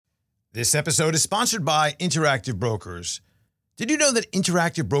This episode is sponsored by Interactive Brokers. Did you know that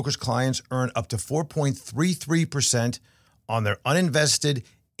Interactive Brokers clients earn up to 4.33% on their uninvested,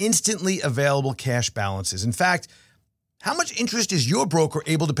 instantly available cash balances? In fact, how much interest is your broker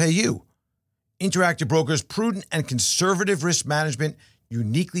able to pay you? Interactive Brokers' prudent and conservative risk management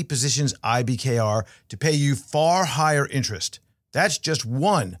uniquely positions IBKR to pay you far higher interest. That's just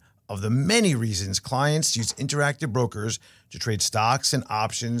one of the many reasons clients use Interactive Brokers to trade stocks and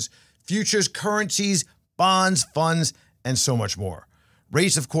options, futures, currencies, bonds, funds, and so much more.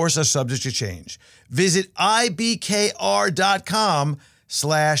 Rates, of course, are subject to change. Visit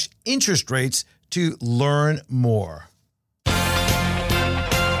ibkr.com/interest rates to learn more.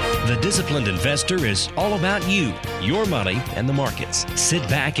 The Disciplined Investor is all about you, your money, and the markets. Sit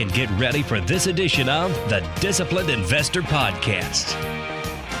back and get ready for this edition of the Disciplined Investor Podcast.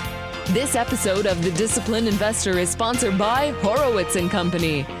 This episode of The Disciplined Investor is sponsored by Horowitz &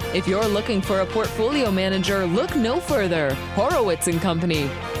 Company. If you're looking for a portfolio manager, look no further. Horowitz & Company.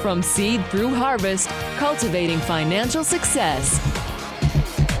 From seed through harvest, cultivating financial success.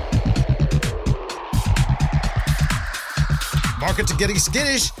 Markets are getting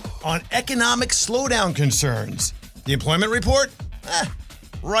skittish on economic slowdown concerns. The employment report?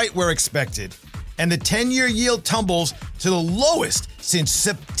 Right where expected. And the 10-year yield tumbles to the lowest since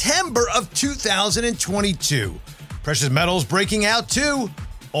September of 2022. Precious metals breaking out too.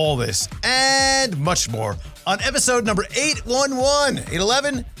 All this and much more on episode number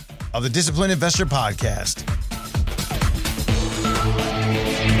 811 of the Disciplined Investor Podcast.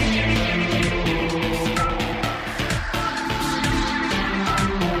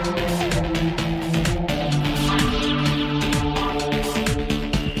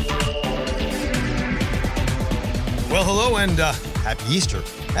 Well, hello and happy Easter.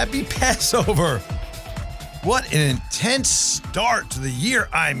 Happy Passover. What an intense start to the year.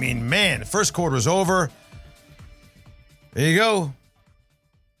 I mean, man, the first quarter is over. There you go.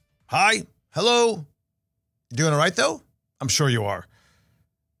 Hi. Hello. You doing all right, though? I'm sure you are.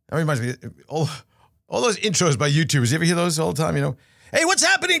 That reminds me, all those intros by YouTubers. You ever hear those all the time, you know? Hey, what's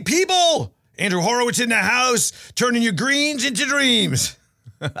happening, people? Andrew Horowitz in the house, turning your greens into dreams.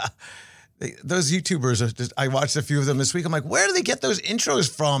 Those YouTubers are just, I watched a few of them this week. I'm like, where do they get those intros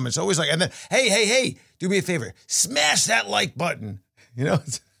from? It's always like, and then, hey, do me a favor. Smash that like button. You know?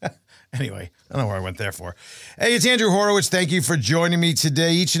 Anyway, I don't know where I went there for. Hey, it's Andrew Horowitz. Thank you for joining me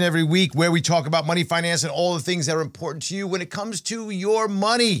today, each and every week, where we talk about money, finance, and all the things that are important to you when it comes to your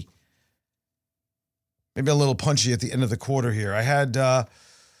money. Maybe a little punchy at the end of the quarter here. I had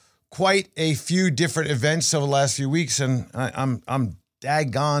quite a few different events over the last few weeks, and I'm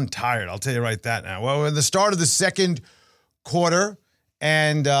daggone tired. I'll tell you right that now. Well, we're at the start of the second quarter,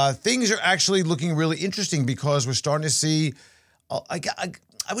 and things are actually looking really interesting because we're starting to see, I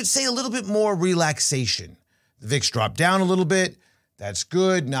would say, a little bit more relaxation. The VIX dropped down a little bit. That's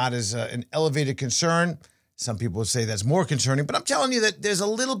good. Not as an elevated concern. Some people would say that's more concerning, but I'm telling you that there's a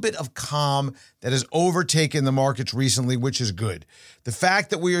little bit of calm that has overtaken the markets recently, which is good. The fact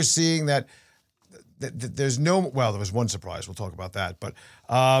that we are seeing that there's no, well, there was one surprise. We'll talk about that. But,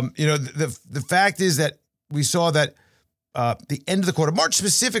 the fact is that we saw that the end of the quarter, March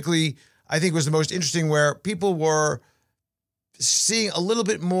specifically, I think was the most interesting, where people were seeing a little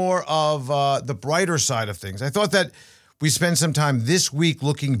bit more of the brighter side of things. I thought that we spend some time this week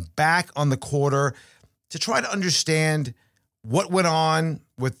looking back on the quarter to try to understand what went on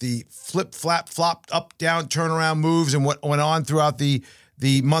with the flip, flap, flop, up, down, turnaround moves and what went on throughout the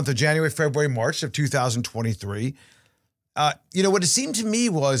month of January, February, March of 2023. What it seemed to me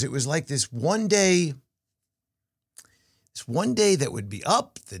was it was like this one day that would be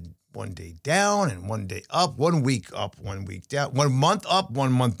up, then one day down, and one day up, 1 week up, 1 week down, 1 month up,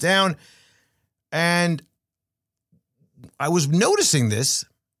 1 month down. And I was noticing this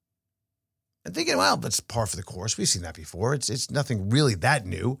and thinking, well, that's par for the course. We've seen that before. It's nothing really that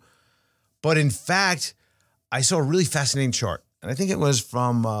new. But in fact, I saw a really fascinating chart. And I think it was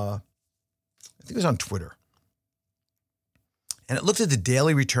from, I think it was on Twitter. And it looked at the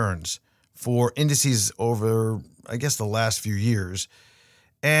daily returns for indices over, I guess, the last few years.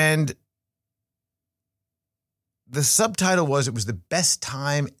 And the subtitle was, it was the best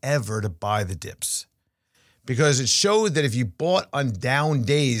time ever to buy the dips. Because it showed that if you bought on down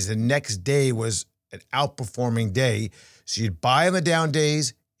days, the next day was an outperforming day. So you'd buy on the down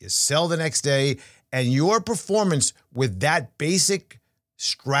days, you sell the next day, and your performance with that basic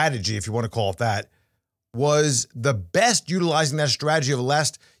strategy, if you want to call it that, was the best utilizing that strategy of the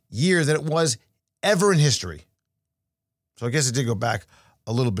last year that it was ever in history. So I guess it did go back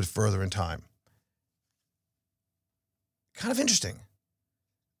a little bit further in time. Kind of interesting.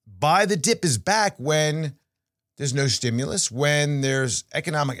 buy the dip is back when there's no stimulus, when there's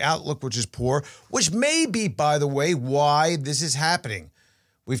economic outlook which is poor, which may be, by the way, why this is happening.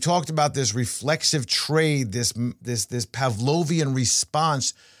 We've talked about this reflexive trade, this Pavlovian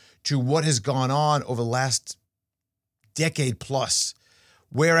response to what has gone on over the last decade plus.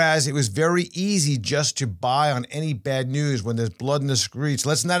 Whereas it was very easy just to buy on any bad news when there's blood in the streets.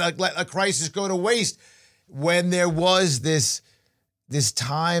 Let's not let a crisis go to waste. When there was this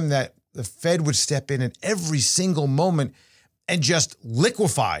time that the Fed would step in at every single moment and just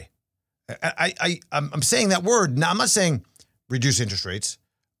liquefy. I'm saying that word. Now, I'm not saying reduce interest rates.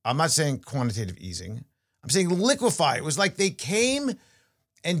 I'm not saying quantitative easing. I'm saying liquefy. It was like they came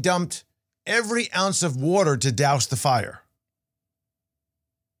and dumped every ounce of water to douse the fire.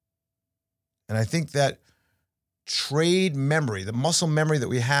 And I think that trade memory, the muscle memory that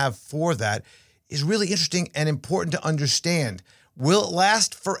we have for that, is really interesting and important to understand. Will it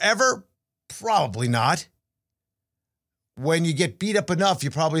last forever? Probably not. When you get beat up enough,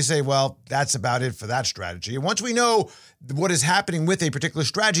 you probably say, well, that's about it for that strategy. And once we know what is happening with a particular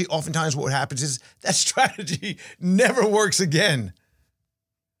strategy, oftentimes what happens is that strategy never works again.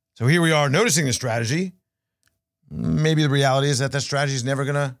 So here we are noticing the strategy. Maybe the reality is that strategy is never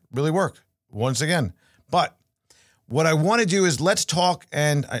going to really work once again. But what I want to do is let's talk,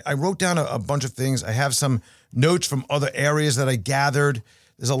 and I wrote down a bunch of things. I have some notes from other areas that I gathered.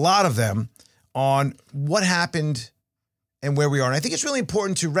 There's a lot of them on what happened and where we are. And I think it's really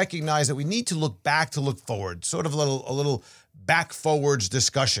important to recognize that we need to look back to look forward, sort of a little back forwards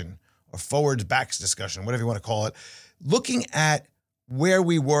discussion or forwards backs discussion, whatever you want to call it, looking at where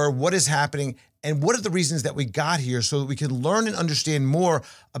we were, what is happening, and what are the reasons that we got here so that we can learn and understand more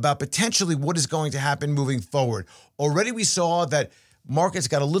about potentially what is going to happen moving forward. Already we saw that markets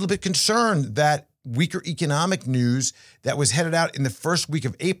got a little bit concerned that weaker economic news that was headed out in the first week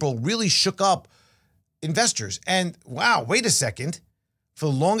of April really shook up investors. And wow, wait a second. For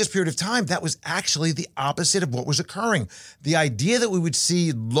the longest period of time, that was actually the opposite of what was occurring. The idea that we would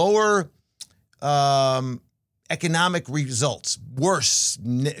see lower economic results, worse,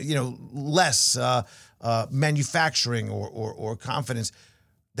 less manufacturing or confidence,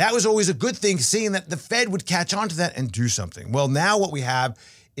 that was always a good thing, seeing that the Fed would catch on to that and do something. Well, now what we have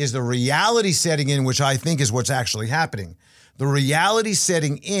is the reality setting in, which I think is what's actually happening. The reality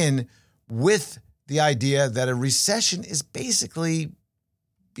setting in with the idea that a recession is basically,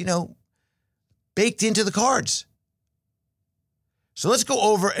 baked into the cards. So let's go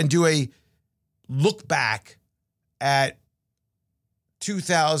over and do a look back at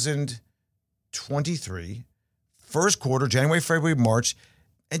 2023, first quarter, January, February, March,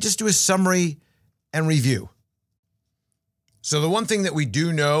 and just do a summary and review. So the one thing that we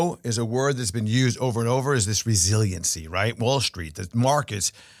do know is a word that's been used over and over is this resiliency, right? Wall Street, the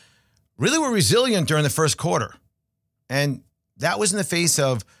markets really were resilient during the first quarter. And that was in the face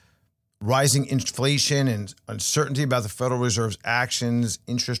of rising inflation and uncertainty about the Federal Reserve's actions,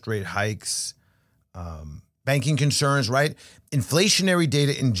 interest rate hikes, banking concerns, right? Inflationary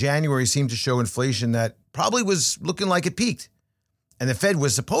data in January seemed to show inflation that probably was looking like it peaked. And the Fed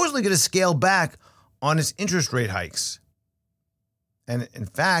was supposedly going to scale back on its interest rate hikes. And in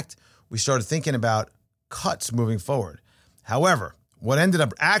fact, we started thinking about cuts moving forward. However, what ended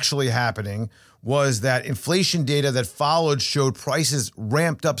up actually happening was that inflation data that followed showed prices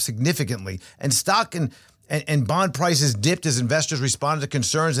ramped up significantly, and stock and bond prices dipped as investors responded to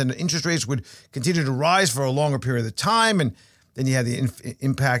concerns and interest rates would continue to rise for a longer period of time. And then you had the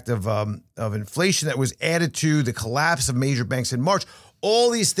impact of inflation that was added to the collapse of major banks in March.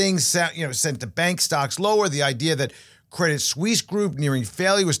 All these things sent the bank stocks lower. The idea that Credit Suisse Group nearing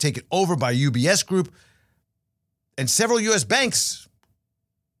failure was taken over by UBS Group, and several U.S. banks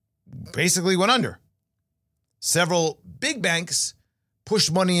basically went under. Several big banks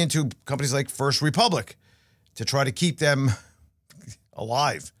pushed money into companies like First Republic to try to keep them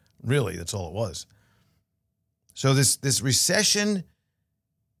alive. Really, that's all it was. So this recession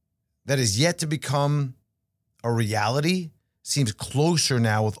that is yet to become a reality seems closer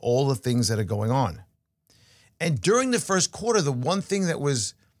now with all the things that are going on. And during the first quarter, the one thing that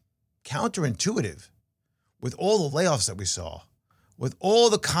was counterintuitive with all the layoffs that we saw, with all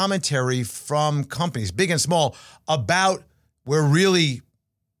the commentary from companies, big and small, about we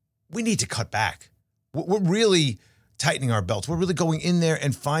need to cut back. We're really tightening our belts. We're really going in there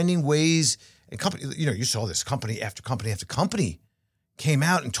and finding ways. And company, you saw this company after company after company came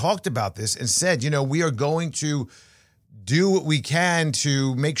out and talked about this and said, we are going to do what we can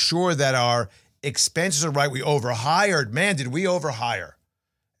to make sure that our expenses are right. We overhired. Man, did we overhire.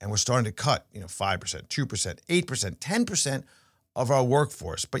 And we're starting to cut, 5%, 2%, 8%, 10% of our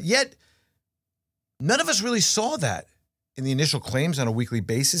workforce. But yet, none of us really saw that in the initial claims on a weekly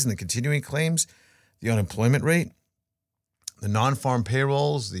basis and the continuing claims, the unemployment rate, the non-farm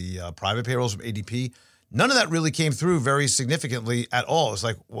payrolls, the private payrolls from ADP. None of that really came through very significantly at all. It's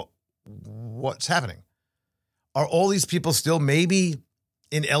like, what's happening? Are all these people still maybe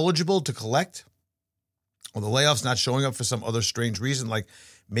ineligible to collect? Or the layoffs not showing up for some other strange reason? Like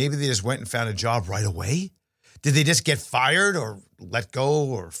maybe they just went and found a job right away? Did they just get fired or let go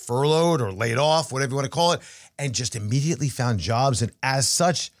or furloughed or laid off, whatever you want to call it, and just immediately found jobs? And as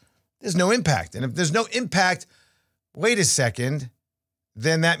such, there's no impact. And if there's no impact, wait a second,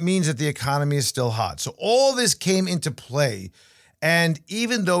 then that means that the economy is still hot. So all this came into play. And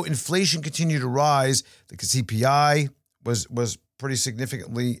even though inflation continued to rise, the CPI was pretty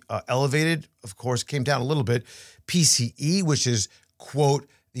significantly elevated. Of course, came down a little bit. PCE, which is, quote,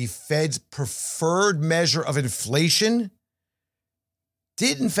 the Fed's preferred measure of inflation,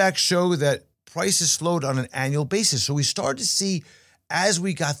 did in fact show that prices slowed on an annual basis. So we started to see, as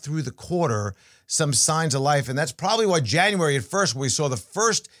we got through the quarter, some signs of life. And that's probably why January at first, we saw the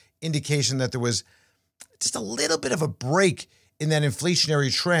first indication that there was just a little bit of a break in that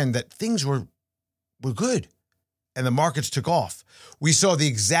inflationary trend, that things were good and the markets took off. We saw the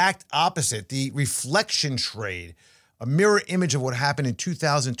exact opposite, the reflection trade, a mirror image of what happened in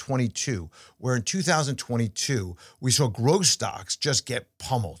 2022, where in 2022, we saw growth stocks just get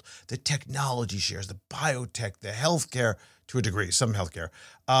pummeled. The technology shares, the biotech, the healthcare, to a degree, some healthcare,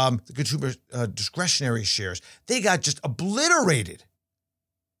 the consumer discretionary shares, they got just obliterated.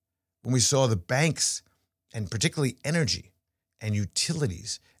 When we saw the banks, and particularly energy and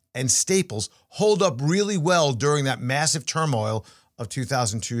utilities and staples, hold up really well during that massive turmoil of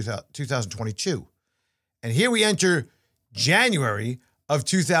 2022. And here we enter January of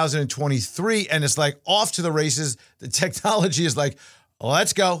 2023, and it's like off to the races. The technology is like,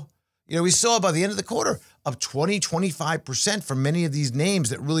 let's go. You know, we saw by the end of the quarter up 25% for many of these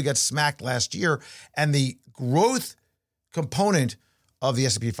names that really got smacked last year. And the growth component of the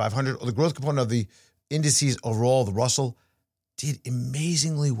S&P 500, or the growth component of the indices overall, the Russell, did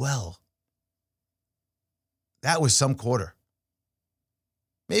amazingly well. That was some quarter.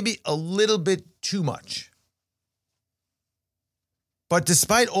 Maybe a little bit too much. But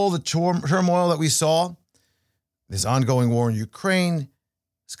despite all the turmoil that we saw, this ongoing war in Ukraine,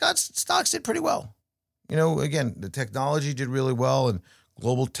 stocks did pretty well. You know, again, the technology did really well, and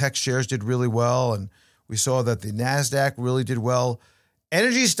global tech shares did really well, and we saw that the NASDAQ really did well.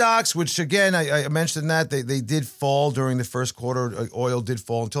 Energy stocks, which again, I mentioned that, they did fall during the first quarter. Oil did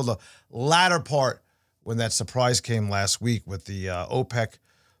fall until the latter part when that surprise came last week with the OPEC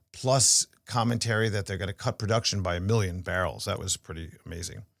plus commentary that they're going to cut production by 1 million barrels. That was pretty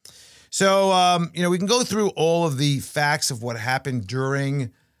amazing. So, we can go through all of the facts of what happened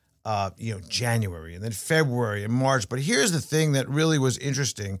during, January and then February and March. But here's the thing that really was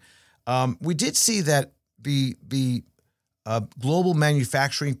interesting. We did see that the global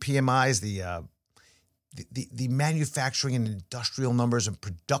manufacturing PMIs, the manufacturing and industrial numbers and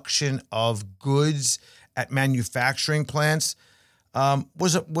production of goods at manufacturing plants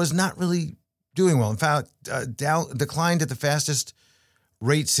was not really doing well. In fact, declined at the fastest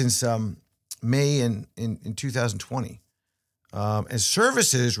rate since May in 2020. And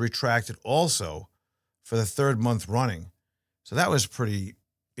services retracted also for the third month running. So that was pretty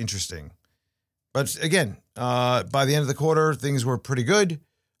interesting. But again, by the end of the quarter, things were pretty good.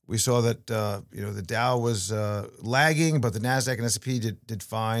 We saw that the Dow was lagging, but the NASDAQ and S&P did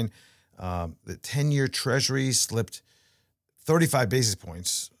fine. The 10-year Treasury slipped 35 basis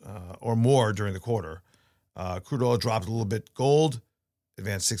points or more during the quarter. Crude oil dropped a little bit. Gold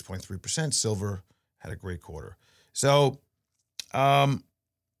advanced 6.3%. Silver had a great quarter. So going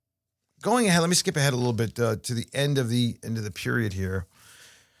ahead, let me skip ahead a little bit to the end of the period here.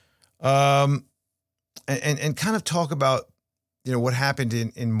 And kind of talk about, what happened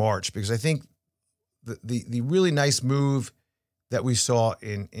in March, because I think the really nice move that we saw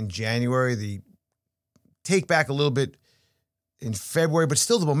in January, the take back a little bit in February, but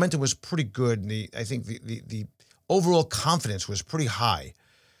still the momentum was pretty good. And I think the overall confidence was pretty high.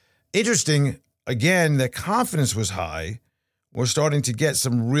 Interesting, again, that confidence was high. We're starting to get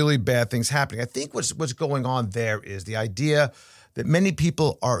some really bad things happening. I think what's going on there is the idea that many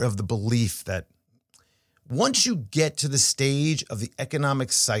people are of the belief that once you get to the stage of the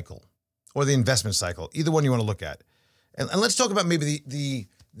economic cycle or the investment cycle, either one you want to look at, and let's talk about maybe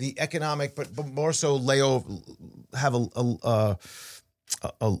the economic, but more so have a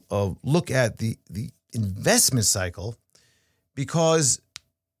look at the investment cycle, because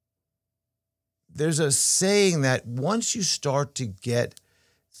there's a saying that once you start to get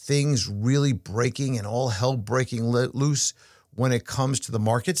things really breaking and all hell breaking loose when it comes to the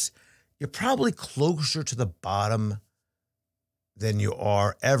markets, you're probably closer to the bottom than you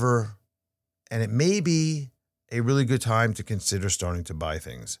are ever. And it may be a really good time to consider starting to buy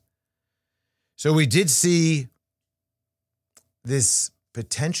things. So we did see this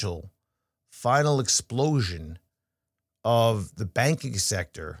potential final explosion of the banking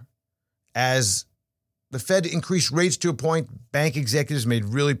sector as the Fed increased rates to a point. Bank executives made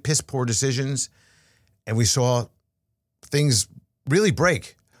really piss poor decisions, and we saw things really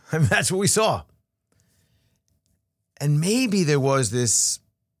break. I mean, that's what we saw. And maybe there was this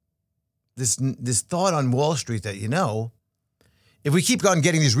thought on Wall Street that, if we keep on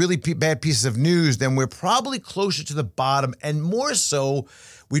getting these really bad pieces of news, then we're probably closer to the bottom. And more so,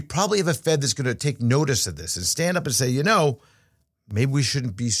 we'd probably have a Fed that's going to take notice of this and stand up and say, maybe we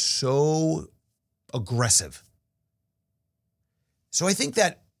shouldn't be so aggressive. So I think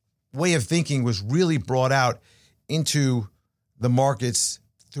that way of thinking was really brought out into the markets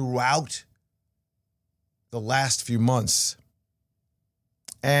throughout the last few months.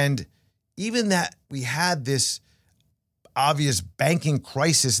 And even that we had this obvious banking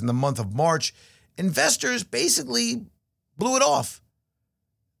crisis in the month of March, investors basically blew it off.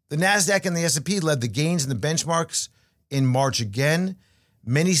 The NASDAQ and the S&P led the gains in the benchmarks in March again.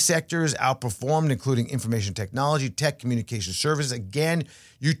 Many sectors outperformed, including information technology, tech, communication services. Again,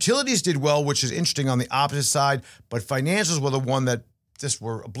 utilities did well, which is interesting on the opposite side, but financials were the one that just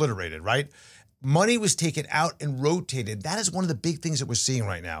were obliterated, right? Money was taken out and rotated. That is one of the big things that we're seeing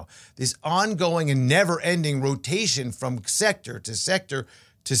right now. This ongoing and never-ending rotation from sector to sector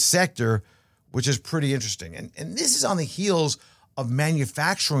to sector, which is pretty interesting. And this is on the heels of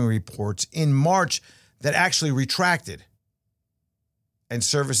manufacturing reports in March that actually retracted and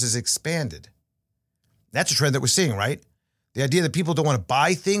services expanded. That's a trend that we're seeing, right? The idea that people don't want to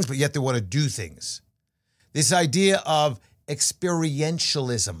buy things, but yet they want to do things. This idea of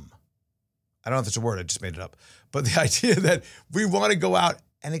experientialism. I don't know if it's a word, I just made it up. But the idea that we want to go out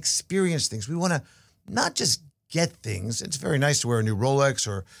and experience things. We want to not just get things. It's very nice to wear a new Rolex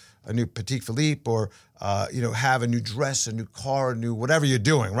or a new Petit Philippe or, have a new dress, a new car, a new whatever you're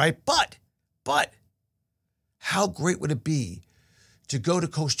doing, right? But how great would it be to go to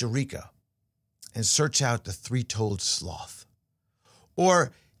Costa Rica and search out the three-toed sloth?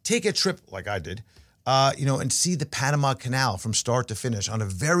 Or take a trip like I did, and see the Panama Canal from start to finish on a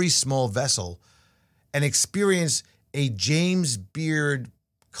very small vessel and experience a James Beard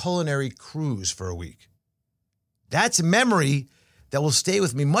culinary cruise for a week. That's a memory that will stay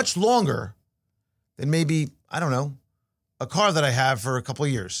with me much longer than maybe, a car that I have for a couple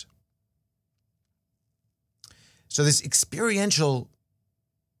of years. So this experiential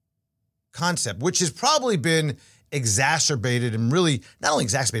concept, which has probably been exacerbated and really not only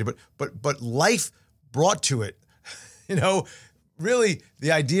exacerbated, but life brought to it, really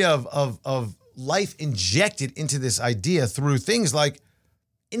the idea of life injected into this idea through things like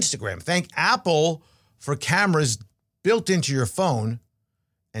Instagram. Thank Apple for cameras built into your phone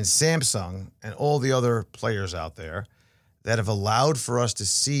and Samsung and all the other players out there that have allowed for us to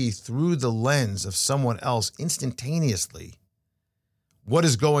see through the lens of someone else instantaneously what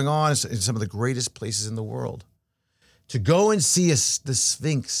is going on in some of the greatest places in the world. To go and see the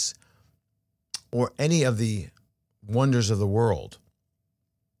Sphinx or any of the wonders of the world,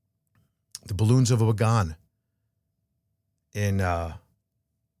 the balloons of Bagan in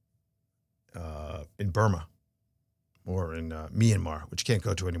Burma or in Myanmar, which you can't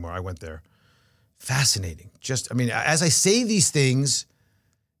go to anymore. I went there. Fascinating. As I say these things,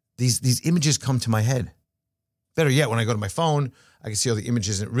 these images come to my head. Better yet, when I go to my phone, I can see all the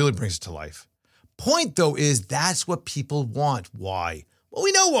images and it really brings it to life. Point, though, is that's what people want. Why? Well,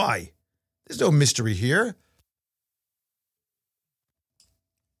 we know why. There's no mystery here.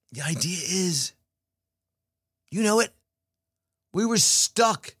 The idea is, you know it, we were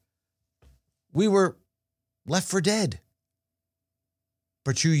stuck. We were left for dead.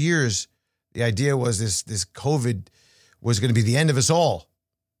 For 2 years, the idea was this COVID was going to be the end of us all.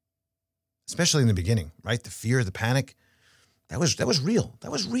 Especially in the beginning, right? The fear, the panic, that was real.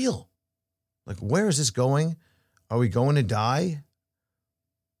 That was real. Like, where is this going? Are we going to die?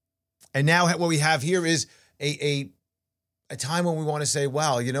 And now what we have here is a time when we want to say,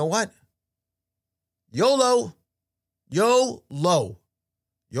 wow, you know what? YOLO,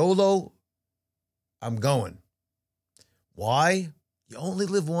 I'm going. Why? You only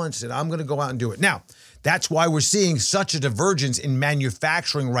live once, and I'm going to go out and do it. Now, that's why we're seeing such a divergence in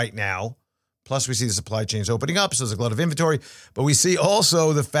manufacturing right now Plus, we see the supply chains opening up, so there's a glut of inventory. But we see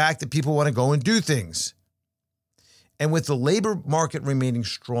also the fact that people want to go and do things. And with the labor market remaining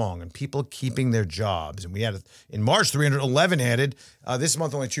strong and people keeping their jobs, and we had, in March, 311 added. This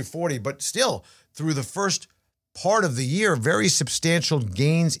month, only 240. But still, through the first part of the year, very substantial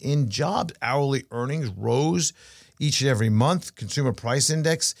gains in jobs. Hourly earnings rose each and every month. Consumer price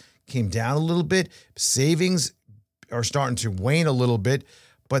index came down a little bit. Savings are starting to wane a little bit.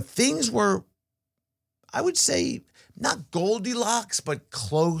 But things were, I would say, not Goldilocks, but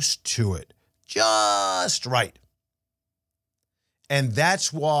close to it. Just right. And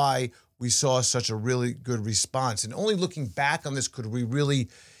that's why we saw such a really good response. And only looking back on this could we really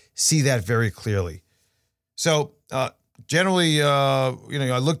see that very clearly. So generally, I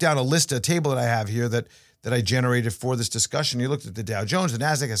looked down a table that I have here that I generated for this discussion. You looked at the Dow Jones, the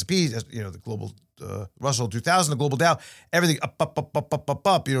NASDAQ, S&P, the global Russell 2000, the global Dow, everything up.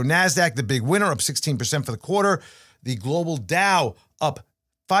 NASDAQ, the big winner, up 16% for the quarter. The global Dow up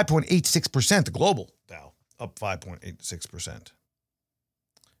 5.86%. The global Dow up 5.86%.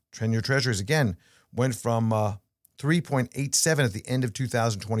 10-year treasuries, again, went from 3.87 at the end of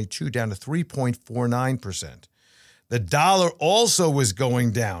 2022 down to 3.49%. The dollar also was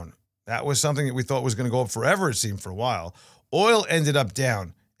going down. That was something that we thought was going to go up forever, it seemed, for a while. Oil ended up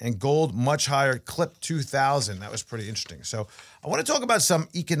down, and gold much higher, clipped 2,000. That was pretty interesting. So I want to talk about some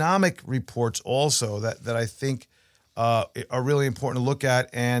economic reports also that I think are really important to look at,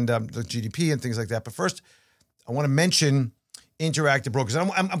 and the GDP and things like that. But first, I want to mention Interactive Brokers.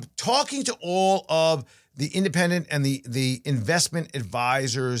 I'm talking to all of the independent and the investment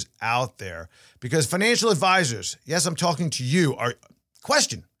advisors out there, because financial advisors, yes, I'm talking to you, are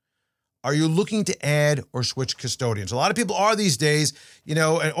you looking to add or switch custodians? A lot of people are these days,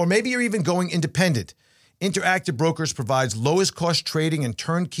 or maybe you're even going independent. Interactive Brokers provides lowest cost trading and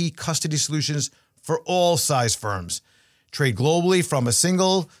turnkey custody solutions for all size firms. Trade globally from a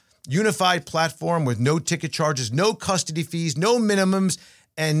single unified platform with no ticket charges, no custody fees, no minimums,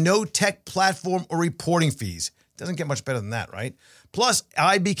 and no tech platform or reporting fees. Doesn't get much better than that, right? Plus,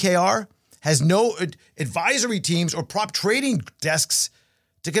 IBKR has no advisory teams or prop trading desks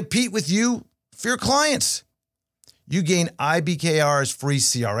to compete with you for your clients. You gain IBKR's free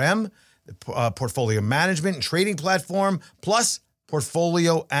CRM, portfolio management and trading platform, plus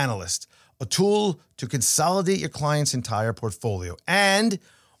Portfolio Analyst, a tool to consolidate your client's entire portfolio and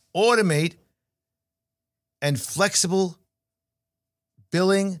automate and flexible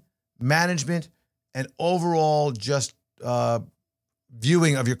billing, management, and overall just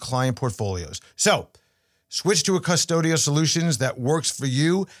viewing of your client portfolios. So switch to a custodial solutions that works for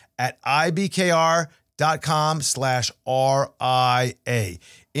you at ibkr.com/RIA.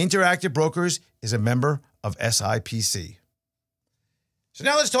 Interactive Brokers is a member of SIPC. So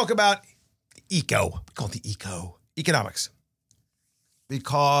now let's talk about eco. We call it the economics.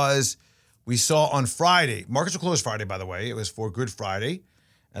 Because we saw on Friday, markets were closed Friday, by the way. It was for Good Friday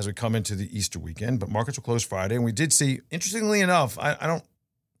as we come into the Easter weekend, but markets were closed Friday. And we did see, interestingly enough,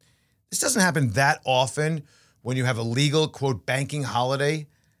 this doesn't happen that often when you have a legal, quote, banking holiday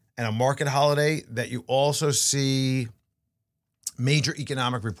and a market holiday, that you also see major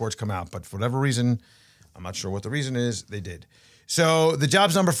economic reports come out. But for whatever reason, I'm not sure what the reason is, they did. So the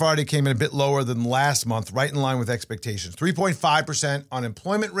jobs number Friday came in a bit lower than last month, right in line with expectations. 3.5%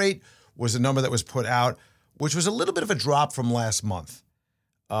 unemployment rate was the number that was put out, which was a little bit of a drop from last month.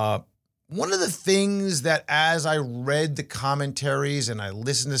 One of the things that, as I read the commentaries and I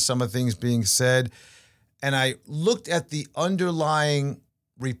listened to some of the things being said, and I looked at the underlying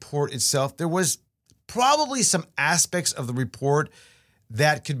report itself, there was probably some aspects of the report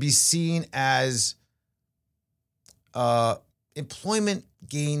that could be seen as employment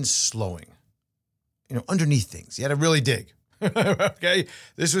gains slowing, underneath things. You had to really dig. Okay.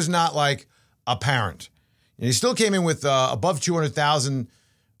 This was not like apparent. He still came in with above 200,000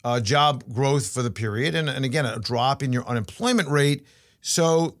 job growth for the period. And again, a drop in your unemployment rate.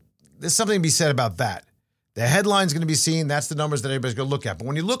 So there's something to be said about that. The headline's going to be seen. That's the numbers that everybody's going to look at. But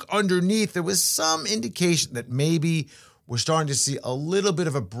when you look underneath, there was some indication that maybe we're starting to see a little bit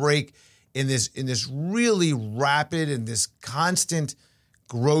of a break in this really rapid and this constant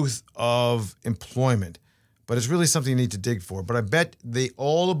growth of employment. But it's really something you need to dig for. But I bet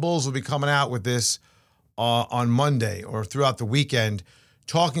all the bulls will be coming out with this on Monday or throughout the weekend,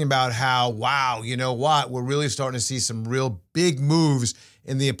 talking about how, wow, you know what, we're really starting to see some real big moves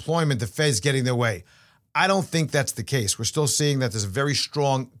in the employment, the Fed's getting their way. I don't think that's the case. We're still seeing that there's a very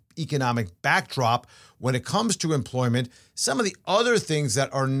strong economic backdrop when it comes to employment. Some of the other things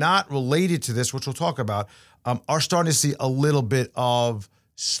that are not related to this, which we'll talk about, are starting to see a little bit of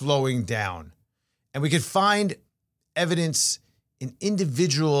slowing down. And we could find evidence in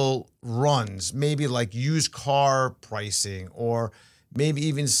individual runs, maybe like used car pricing or maybe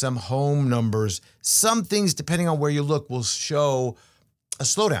even some home numbers. Some things, depending on where you look, will show a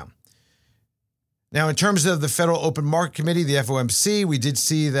slowdown. Now, in terms of the Federal Open Market Committee, the FOMC, we did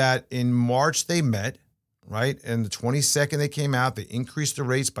see that in March they met, right? And the 22nd they came out, they increased the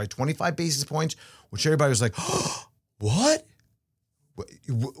rates by 25 basis points, which everybody was like, oh, what?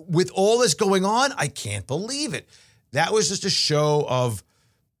 With all this going on, I can't believe it. That was just a show of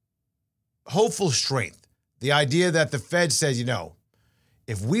hopeful strength. The idea that the Fed says,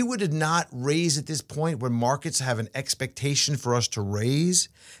 if we would not raise at this point where markets have an expectation for us to raise,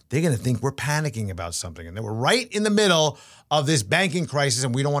 they're going to think we're panicking about something. And then we're right in the middle of this banking crisis,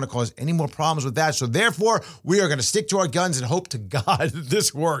 and we don't want to cause any more problems with that. So therefore, we are going to stick to our guns and hope to God that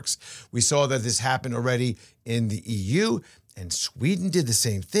this works. We saw that this happened already in the EU, and Sweden did the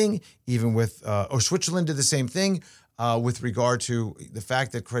same thing, even with, or Switzerland did the same thing with regard to the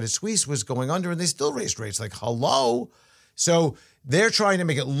fact that Credit Suisse was going under, and they still raised rates. Like, hello? So they're trying to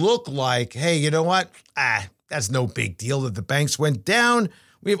make it look like, hey, you know what? That's no big deal that the banks went down.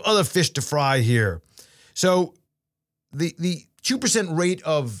 We have other fish to fry here. So the 2% rate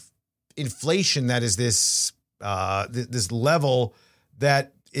of inflation, that is this level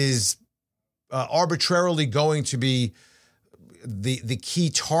that is arbitrarily going to be the key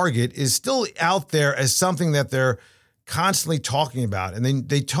target, is still out there as something that they're constantly talking about. And then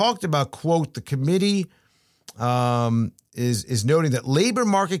they talked about, quote, the committee is noting that labor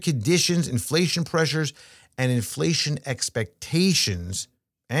market conditions, inflation pressures, and inflation expectations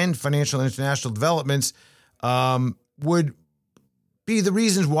and financial and international developments would be the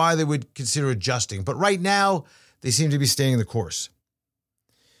reasons why they would consider adjusting. But right now, they seem to be staying the course.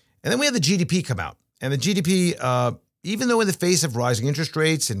 And then we have the GDP come out. And the GDP, even though in the face of rising interest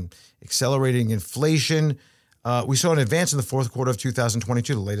rates and accelerating inflation, we saw an advance in the fourth quarter of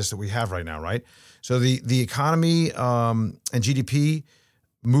 2022, the latest that we have right now, right? So the economy and GDP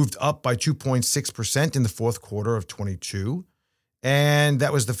moved up by 2.6% in the fourth quarter of 22, and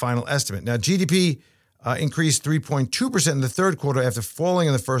that was the final estimate. Now, GDP increased 3.2% in the third quarter after falling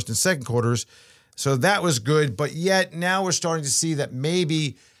in the first and second quarters, so that was good. But yet now we're starting to see that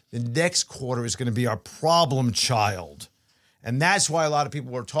maybe the next quarter is going to be our problem child, and that's why a lot of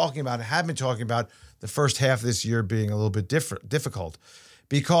people were talking about and have been talking about the first half of this year being a little bit difficult,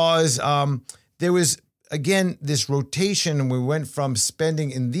 because there was, again, this rotation, and we went from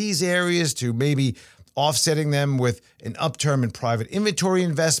spending in these areas to maybe offsetting them with an upturn in private inventory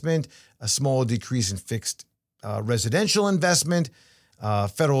investment, a small decrease in fixed residential investment.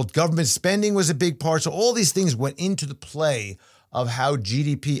 Federal government spending was a big part. So all these things went into the play of how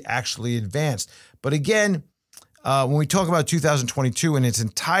GDP actually advanced. But again, when we talk about 2022 in its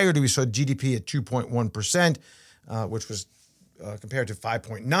entirety, we saw GDP at 2.1%, which was compared to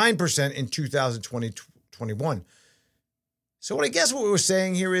 5.9% in 2021. So what we were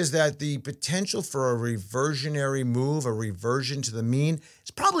saying here is that the potential for a reversionary move, a reversion to the mean, is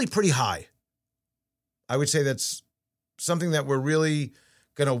probably pretty high. I would say that's something that we're really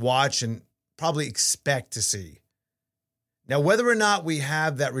going to watch and probably expect to see. Now, whether or not we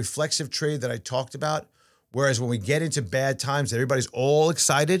have that reflexive trade that I talked about, whereas when we get into bad times, everybody's all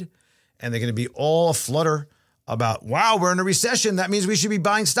excited and they're going to be all aflutter about, wow, we're in a recession. That means we should be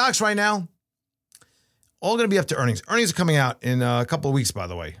buying stocks right now. All going to be up to earnings. Earnings are coming out in a couple of weeks, by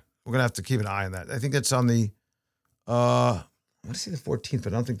the way. We're going to have to keep an eye on that. I think that's on the, I want to say the 14th,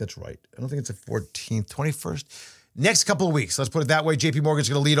 but I don't think that's right. I don't think it's the 14th, 21st. Next couple of weeks. Let's put it that way. JP Morgan's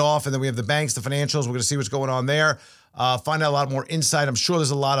going to lead off, and then we have the banks, the financials. We're going to see what's going on there. Find out a lot more insight. I'm sure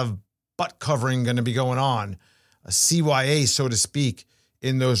there's a lot of butt covering going to be going on, a CYA, so to speak,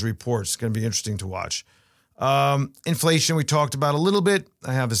 in those reports. It's going to be interesting to watch. Inflation, we talked about a little bit.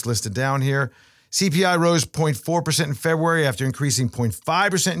 I have this listed down here. CPI rose 0.4% in February after increasing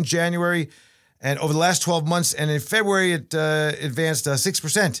 0.5% in January. And over the last 12 months, and in February, it advanced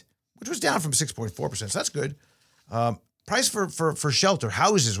 6%, which was down from 6.4%. So that's good. Price for shelter,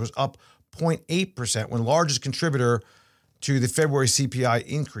 houses, was up 0.8%, when largest contributor to the February CPI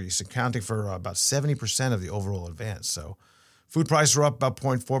increase, accounting for about 70% of the overall advance. So food prices are up about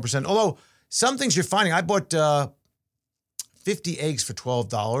 0.4%. Although some things you're finding, I bought 50 eggs for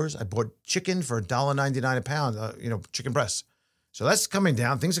 $12. I bought chicken for $1.99 a pound, chicken breasts. So that's coming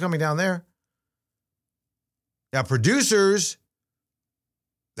down. Things are coming down there. Now, producers,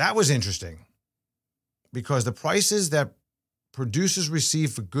 that was interesting, because the prices that producers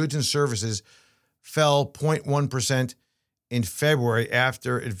receive for goods and services fell 0.1% in February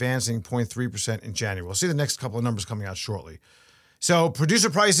after advancing 0.3% in January. We'll see the next couple of numbers coming out shortly. So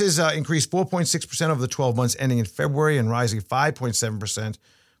producer prices increased 4.6% over the 12 months ending in February and rising 5.7%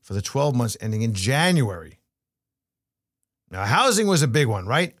 for the 12 months ending in January. Now, housing was a big one,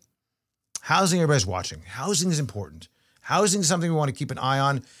 right? Housing, everybody's watching. Housing is important. Housing is something we want to keep an eye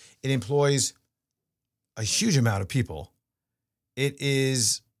on. It employs a huge amount of people. It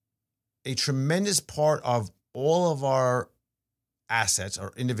is a tremendous part of all of our assets,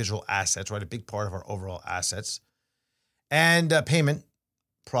 our individual assets, right? A big part of our overall assets. And payment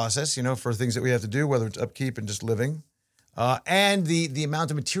process, for things that we have to do, whether it's upkeep and just living. And the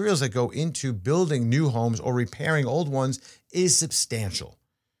amount of materials that go into building new homes or repairing old ones is substantial.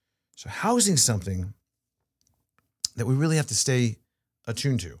 So housing is something that we really have to stay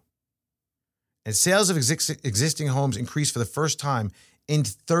attuned to. And sales of existing homes increased for the first time in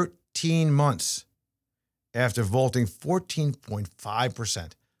 13 months after vaulting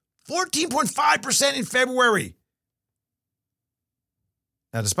 14.5%. 14.5% in February.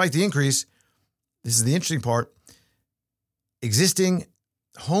 Now, despite the increase, this is the interesting part, existing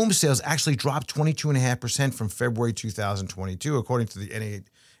home sales actually dropped 22.5% from February 2022, according to the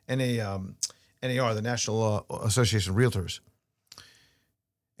NAR, the National Association of Realtors.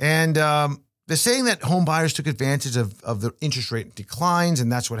 And they're saying that home buyers took advantage of the interest rate declines,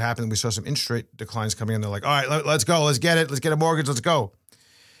 and that's what happened. We saw some interest rate declines coming in. They're like, all right, let's go. Let's get it. Let's get a mortgage. Let's go.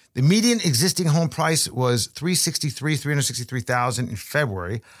 The median existing home price was $363,000 in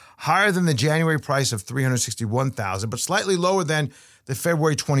February, higher than the January price of $361,000, but slightly lower than the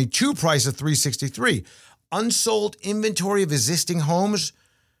February 22 price of $363,000. Unsold inventory of existing homes,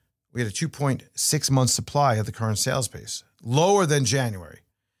 we had a 2.6 month supply at the current sales pace, lower than January.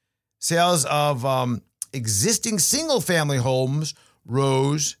 Sales of existing single-family homes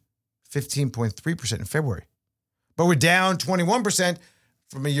rose 15.3% in February, but we're down 21%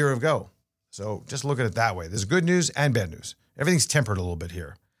 from a year ago. So just look at it that way. There's good news and bad news. Everything's tempered a little bit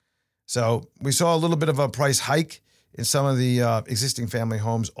here. So we saw a little bit of a price hike in some of the existing family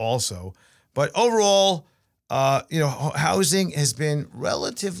homes also. But overall, housing has been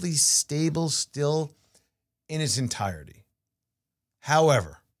relatively stable still in its entirety.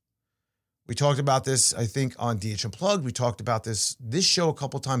 However, we talked about this, I think, on DH Unplugged. We talked about this show a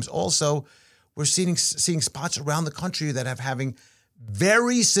couple times also. We're seeing spots around the country that have having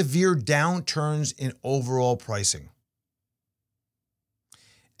very severe downturns in overall pricing.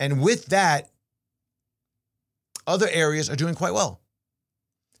 And with that, other areas are doing quite well.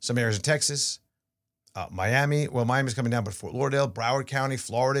 Some areas in Texas, Miami. Well, Miami's coming down, but Fort Lauderdale, Broward County,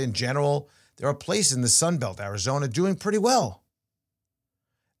 Florida in general. There are places in the Sun Belt, Arizona, doing pretty well.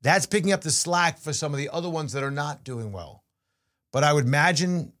 That's picking up the slack for some of the other ones that are not doing well. But I would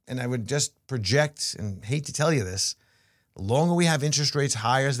imagine, and I would just project, and hate to tell you this, the longer we have interest rates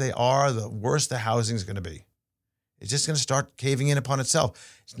high as they are, the worse the housing is going to be. It's just going to start caving in upon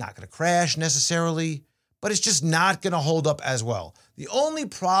itself. It's not going to crash necessarily, but it's just not going to hold up as well. The only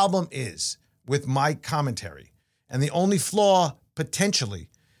problem is with my commentary, and the only flaw potentially,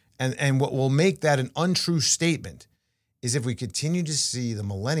 and what will make that an untrue statement, is if we continue to see the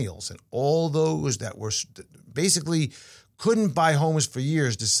millennials and all those that were basically couldn't buy homes for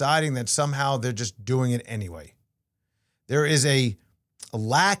years deciding that somehow they're just doing it anyway. There is a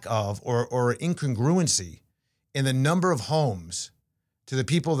lack of or incongruency in the number of homes to the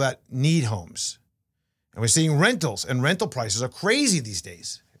people that need homes. And we're seeing rentals, and rental prices are crazy these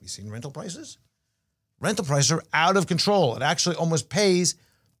days. Have you seen rental prices? Rental prices are out of control. It actually almost pays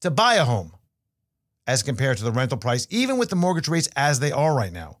to buy a home as compared to the rental price, even with the mortgage rates as they are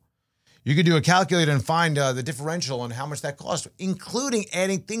right now. You could do a calculator and find the differential on how much that costs, including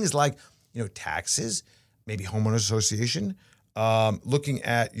adding things like, taxes, maybe homeowner association, looking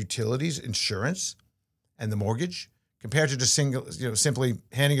at utilities, insurance, and the mortgage, compared to just simply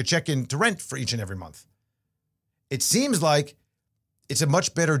handing a check in to rent for each and every month. It seems like it's a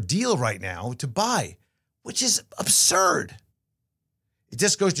much better deal right now to buy, which is absurd. It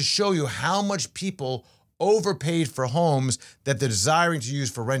just goes to show you how much people overpaid for homes that they're desiring to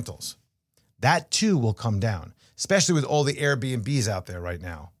use for rentals. That too will come down, especially with all the Airbnbs out there right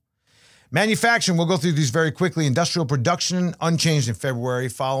now. Manufacturing, we'll go through these very quickly. Industrial production unchanged in February,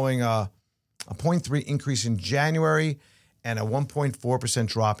 following a 0.3 increase in January and a 1.4%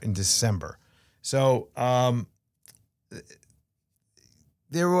 drop in December. So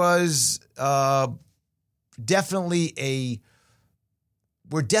there was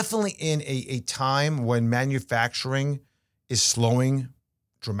we're definitely in a time when manufacturing is slowing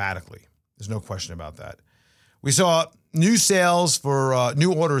dramatically. There's no question about that. We saw new sales for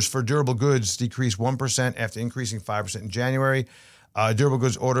new orders for durable goods decrease 1% after increasing 5% in January. Durable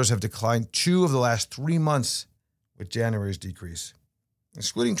goods orders have declined 2 of the last 3 months with January's decrease.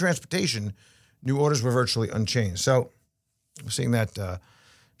 Excluding transportation, new orders were virtually unchanged. So we're seeing that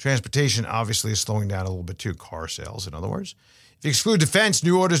transportation obviously is slowing down a little bit too, car sales, in other words. If you exclude defense,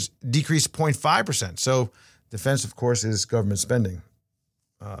 new orders decreased 0.5%. So defense, of course, is government spending.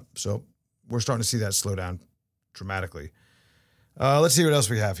 So we're starting to see that slow down dramatically. Let's see what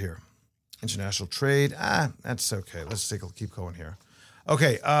else we have here. International trade. That's okay. Let's keep going here.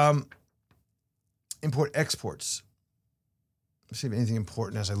 Okay. Import exports. Let's see if anything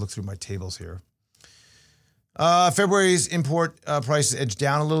important as I look through my tables here. February's import prices edged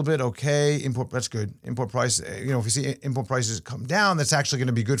down a little bit. Okay. That's good. Import prices, if we see import prices come down, that's actually going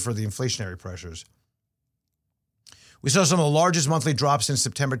to be good for the inflationary pressures. We saw some of the largest monthly drops since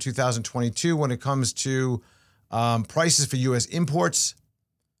September 2022 when it comes to prices for U.S. imports,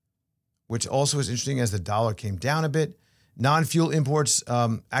 which also is interesting as the dollar came down a bit. Non-fuel imports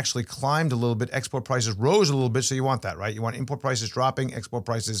actually climbed a little bit. Export prices rose a little bit, so you want that, right? You want import prices dropping, export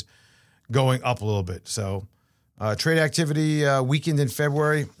prices going up a little bit. So trade activity weakened in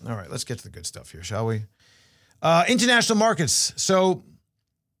February. All right, let's get to the good stuff here, shall we? International markets. So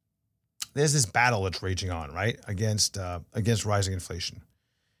there's this battle that's raging on, right, against rising inflation.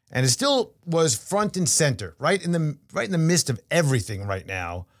 And it still was front and center, right in the midst of everything right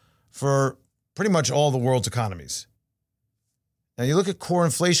now for pretty much all the world's economies. Now, you look at core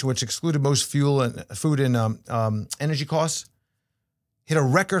inflation, which excluded most fuel and food and energy costs, hit a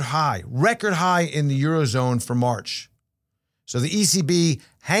record high in the Eurozone for March. So the ECB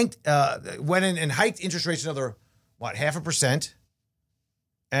went in and hiked interest rates another, 0.5%,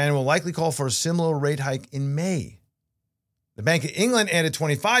 and will likely call for a similar rate hike in May. The Bank of England added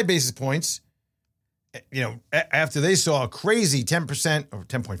 25 basis points, after they saw a crazy 10% or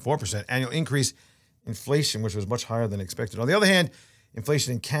 10.4% annual increase inflation, which was much higher than expected. On the other hand,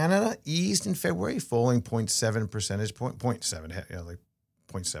 inflation in Canada eased in February, falling 0.7 percentage point,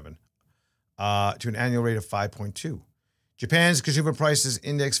 0.7 to an annual rate of 5.2. Japan's consumer prices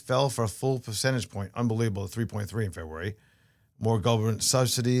index fell for a full percentage point, unbelievable, 3.3 in February. More government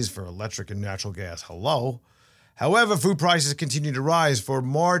subsidies for electric and natural gas. Hello. However, food prices continue to rise. For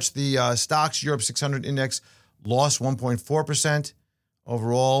March, the Stocks Europe 600 index lost 1.4%.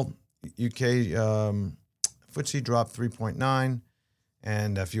 Overall, UK FTSE dropped 3.9%,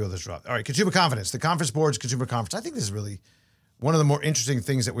 and a few others dropped. All right, consumer confidence. The Conference Board's consumer confidence. I think this is really one of the more interesting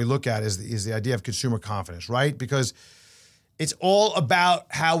things that we look at is the idea of consumer confidence, right? Because it's all about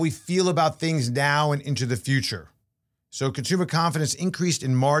how we feel about things now and into the future. So consumer confidence increased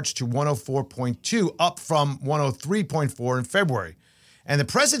in March to 104.2, up from 103.4 in February. And the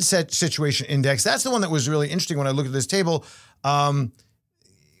present situation index, that's the one that was really interesting when I looked at this table.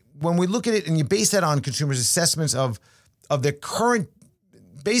 When we look at it and you base that on consumers' assessments of their current,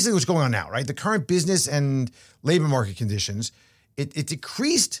 basically what's going on now, right? The current business and labor market conditions, it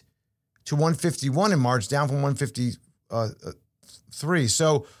decreased to 151 in March, down from 153.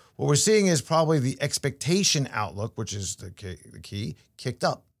 So what we're seeing is probably the expectation outlook, which is the key, kicked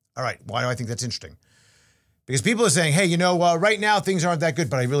up. All right, why do I think that's interesting? Because people are saying, hey, right now things aren't that good,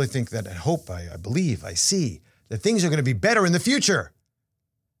 but I really think that I hope, I believe, I see that things are going to be better in the future.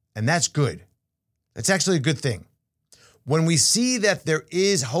 And that's good. That's actually a good thing. When we see that there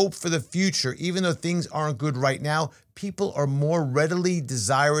is hope for the future, even though things aren't good right now, people are more readily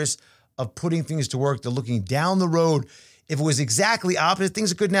desirous of putting things to work. They're looking down the road. If it was exactly opposite,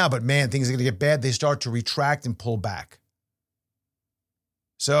 things are good now, but man, things are going to get bad, they start to retract and pull back.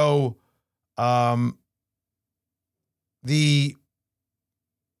 So the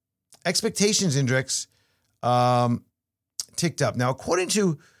expectations index ticked up. Now, according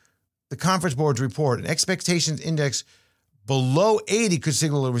to the Conference Board's report, an expectations index below 80 could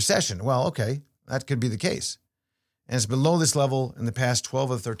signal a recession. Well, okay, that could be the case. And it's below this level in the past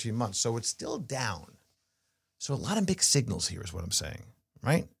 12 or 13 months. So it's still down. So a lot of mixed signals here is what I'm saying,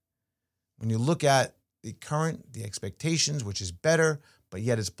 right? When you look at the expectations, which is better, but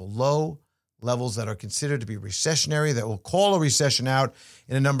yet it's below levels that are considered to be recessionary, that will call a recession out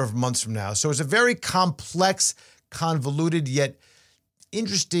in a number of months from now. So it's a very complex, convoluted, yet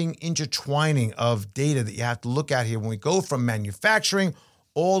interesting intertwining of data that you have to look at here when we go from manufacturing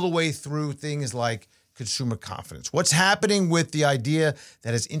all the way through things like consumer confidence. What's happening with the idea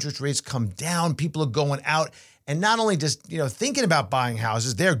that as interest rates come down, people are going out and not only just, thinking about buying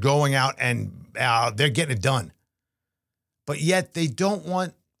houses, they're going out and they're getting it done. But yet they don't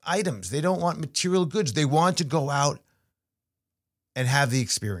want items. They don't want material goods. They want to go out and have the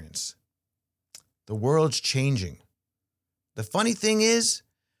experience. The world's changing. The funny thing is,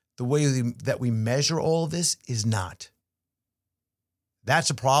 the way that we measure all of this is not. That's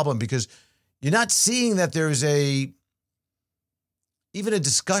a problem because You're not seeing that there's even a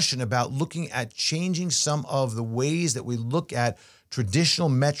discussion about looking at changing some of the ways that we look at traditional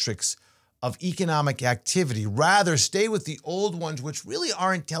metrics of economic activity. Rather, stay with the old ones, which really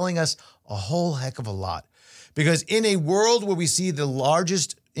aren't telling us a whole heck of a lot. Because in a world where we see the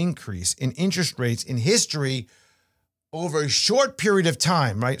largest increase in interest rates in history over a short period of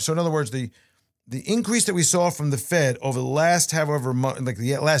time, right? So in other words, the increase that we saw from the Fed over the last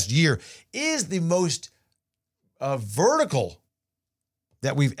last year is the most vertical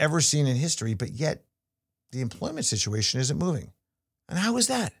that we've ever seen in history, but yet the employment situation isn't moving. And how is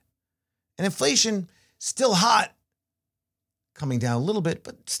that? And inflation still hot, coming down a little bit,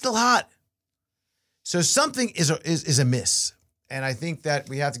 but still hot. So something is amiss. And I think that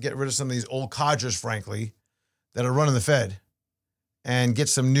we have to get rid of some of these old codgers, frankly, that are running the Fed and get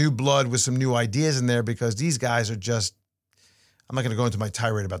some new blood with some new ideas in there, because these guys are just, I'm not going to go into my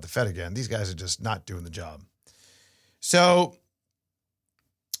tirade about the Fed again. These guys are just not doing the job. So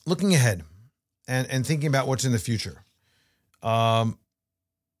looking ahead and thinking about what's in the future, the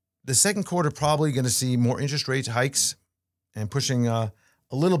second quarter probably going to see more interest rate hikes and pushing a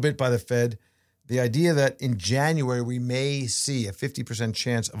little bit by the Fed. The idea that in January we may see a 50%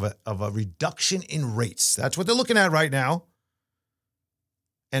 chance of a reduction in rates. That's what they're looking at right now.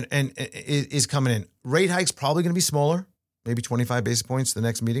 And is coming in. Rate hikes probably going to be smaller, maybe 25 basis points the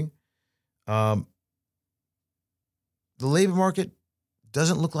next meeting. The labor market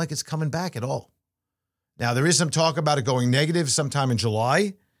doesn't look like it's coming back at all. Now, there is some talk about it going negative sometime in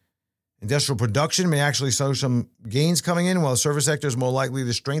July. Industrial production may actually show some gains coming in, while the service sector is more likely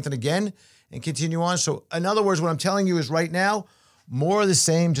to strengthen again and continue on. So in other words, what I'm telling you is right now, more of the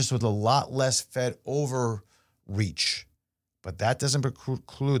same, just with a lot less Fed overreach. But that doesn't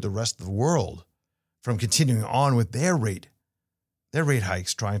preclude the rest of the world from continuing on with their rate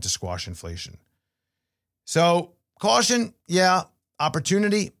hikes, trying to squash inflation. So caution, yeah.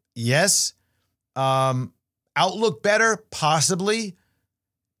 Opportunity, yes. Outlook better, possibly.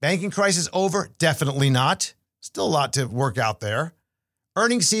 Banking crisis over, definitely not. Still a lot to work out there.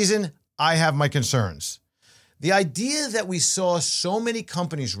 Earnings season, I have my concerns. The idea that we saw so many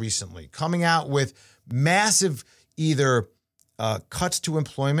companies recently coming out with massive either cuts to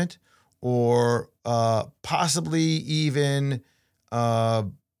employment or possibly even more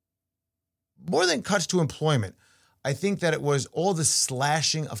than cuts to employment. I think that it was all the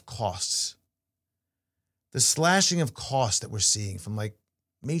slashing of costs. The slashing of costs that we're seeing from like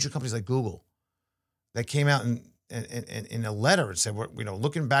major companies like Google that came out in a letter and said,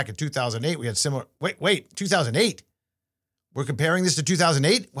 looking back at 2008, we had similar, 2008? We're comparing this to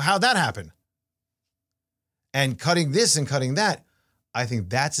 2008? Well, how'd that happen? And cutting this and cutting that, I think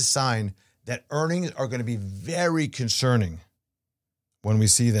that's a sign that earnings are going to be very concerning when we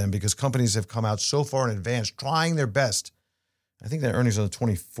see them, because companies have come out so far in advance, trying their best. I think that earnings on the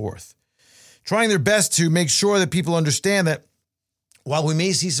 24th. Trying their best to make sure that people understand that while we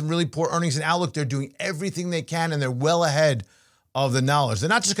may see some really poor earnings and outlook, they're doing everything they can and they're well ahead of the knowledge. They're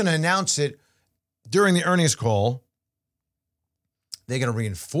not just going to announce it during the earnings call. They're going to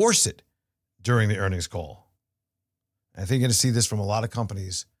reinforce it during the earnings call. I think you're going to see this from a lot of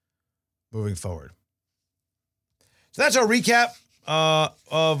companies moving forward. So that's our recap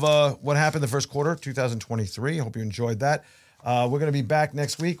of what happened the first quarter, 2023. I hope you enjoyed that. We're going to be back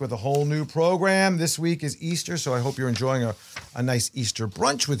next week with a whole new program. This week is Easter, so I hope you're enjoying a nice Easter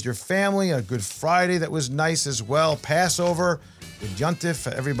brunch with your family, a Good Friday that was nice as well, Passover, good Yontif for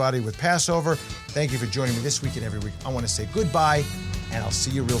everybody with Passover. Thank you for joining me this week and every week. I want to say goodbye, and I'll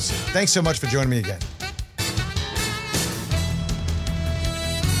see you real soon. Thanks so much for joining me again.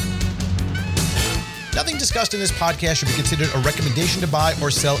 Nothing discussed in this podcast should be considered a recommendation to buy or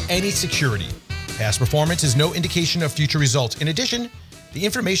sell any security. Past performance is no indication of future results. In addition, the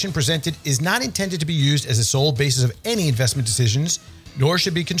information presented is not intended to be used as the sole basis of any investment decisions, nor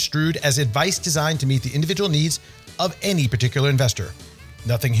should be construed as advice designed to meet the individual needs of any particular investor.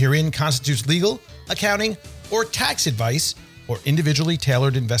 Nothing herein constitutes legal, accounting, or tax advice or individually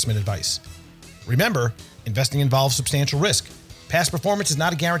tailored investment advice. Remember, investing involves substantial risk. Past performance is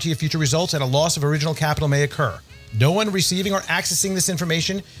not a guarantee of future results, and a loss of original capital may occur. No one receiving or accessing this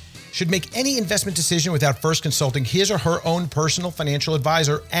information should make any investment decision without first consulting his or her own personal financial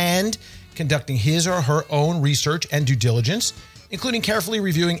advisor and conducting his or her own research and due diligence, including carefully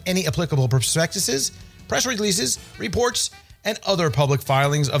reviewing any applicable prospectuses, press releases, reports, and other public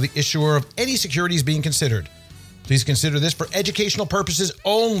filings of the issuer of any securities being considered. Please consider this for educational purposes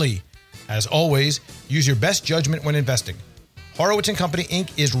only. As always, use your best judgment when investing. Horowitz & Company,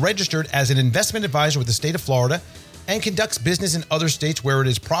 Inc. is registered as an investment advisor with the state of Florida and conducts business in other states where it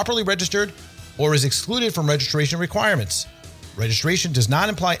is properly registered or is excluded from registration requirements. Registration does not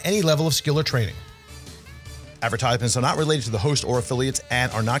imply any level of skill or training. Advertisements are not related to the host or affiliates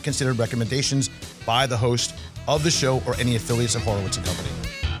and are not considered recommendations by the host of the show or any affiliates of Horowitz & Company.